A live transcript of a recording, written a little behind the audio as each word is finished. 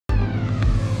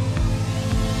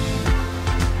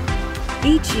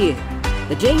Each year,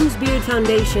 the James Beard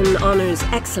Foundation honors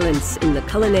excellence in the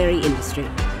culinary industry.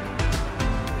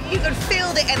 You can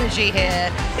feel the energy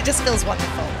here. It just feels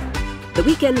wonderful. The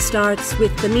weekend starts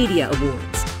with the Media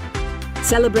Awards,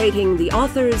 celebrating the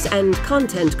authors and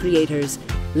content creators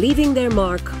leaving their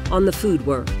mark on the food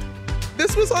world.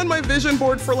 This was on my vision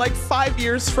board for like 5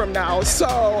 years from now,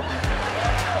 so.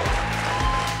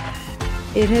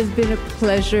 It has been a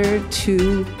pleasure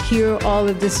to hear all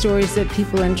of the stories that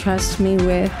people entrust me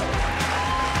with.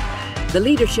 The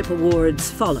Leadership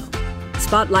Awards follow,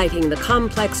 spotlighting the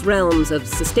complex realms of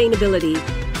sustainability,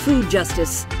 food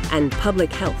justice, and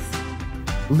public health.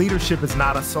 Leadership is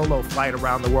not a solo flight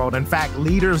around the world. In fact,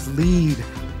 leaders lead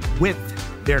with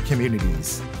their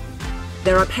communities.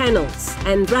 There are panels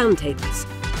and roundtables.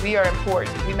 We are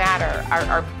important. We matter.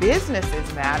 Our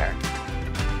businesses matter.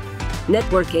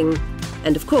 Networking,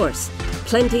 and of course,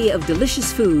 plenty of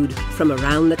delicious food from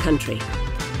around the country.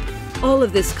 All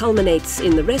of this culminates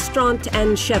in the Restaurant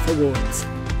and Chef Awards,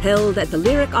 held at the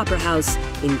Lyric Opera House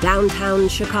in downtown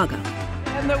Chicago.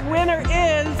 And the winner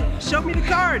is, show me the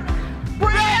card,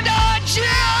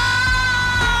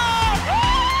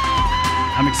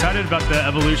 I'm excited about the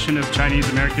evolution of Chinese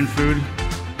American food,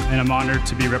 and I'm honored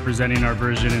to be representing our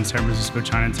version in San Francisco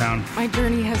Chinatown. My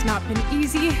journey has not been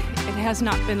easy, it has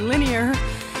not been linear,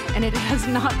 and it has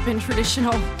not been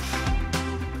traditional.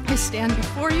 I stand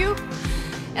before you,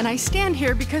 and I stand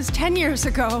here because 10 years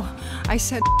ago, I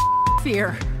said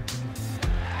fear.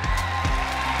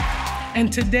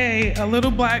 And today, a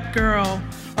little black girl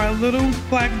or a little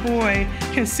black boy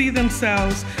can see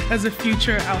themselves as a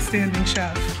future outstanding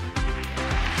chef.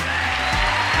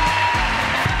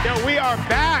 Yo, we are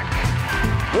back.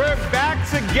 We're back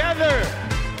together.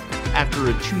 After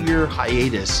a 2-year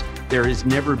hiatus, there has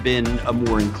never been a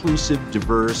more inclusive,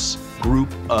 diverse group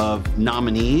of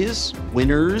nominees,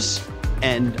 winners,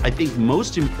 and I think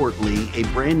most importantly, a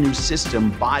brand new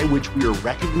system by which we are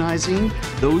recognizing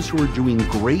those who are doing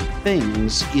great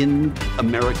things in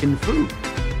American food.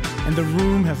 And the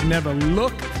room has never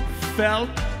looked, felt,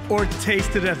 or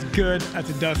tasted as good as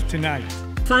it does tonight.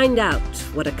 Find out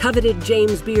what a coveted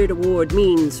James Beard Award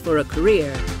means for a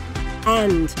career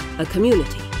and a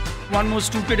community. One more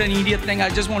stupid and idiot thing, I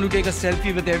just want to take a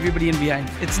selfie with everybody in behind.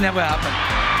 It's never happened.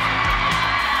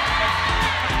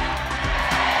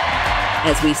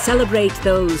 As we celebrate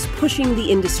those pushing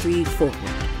the industry forward.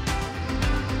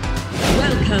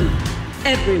 Welcome,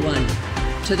 everyone,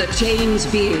 to the James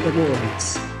Beard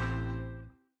Awards.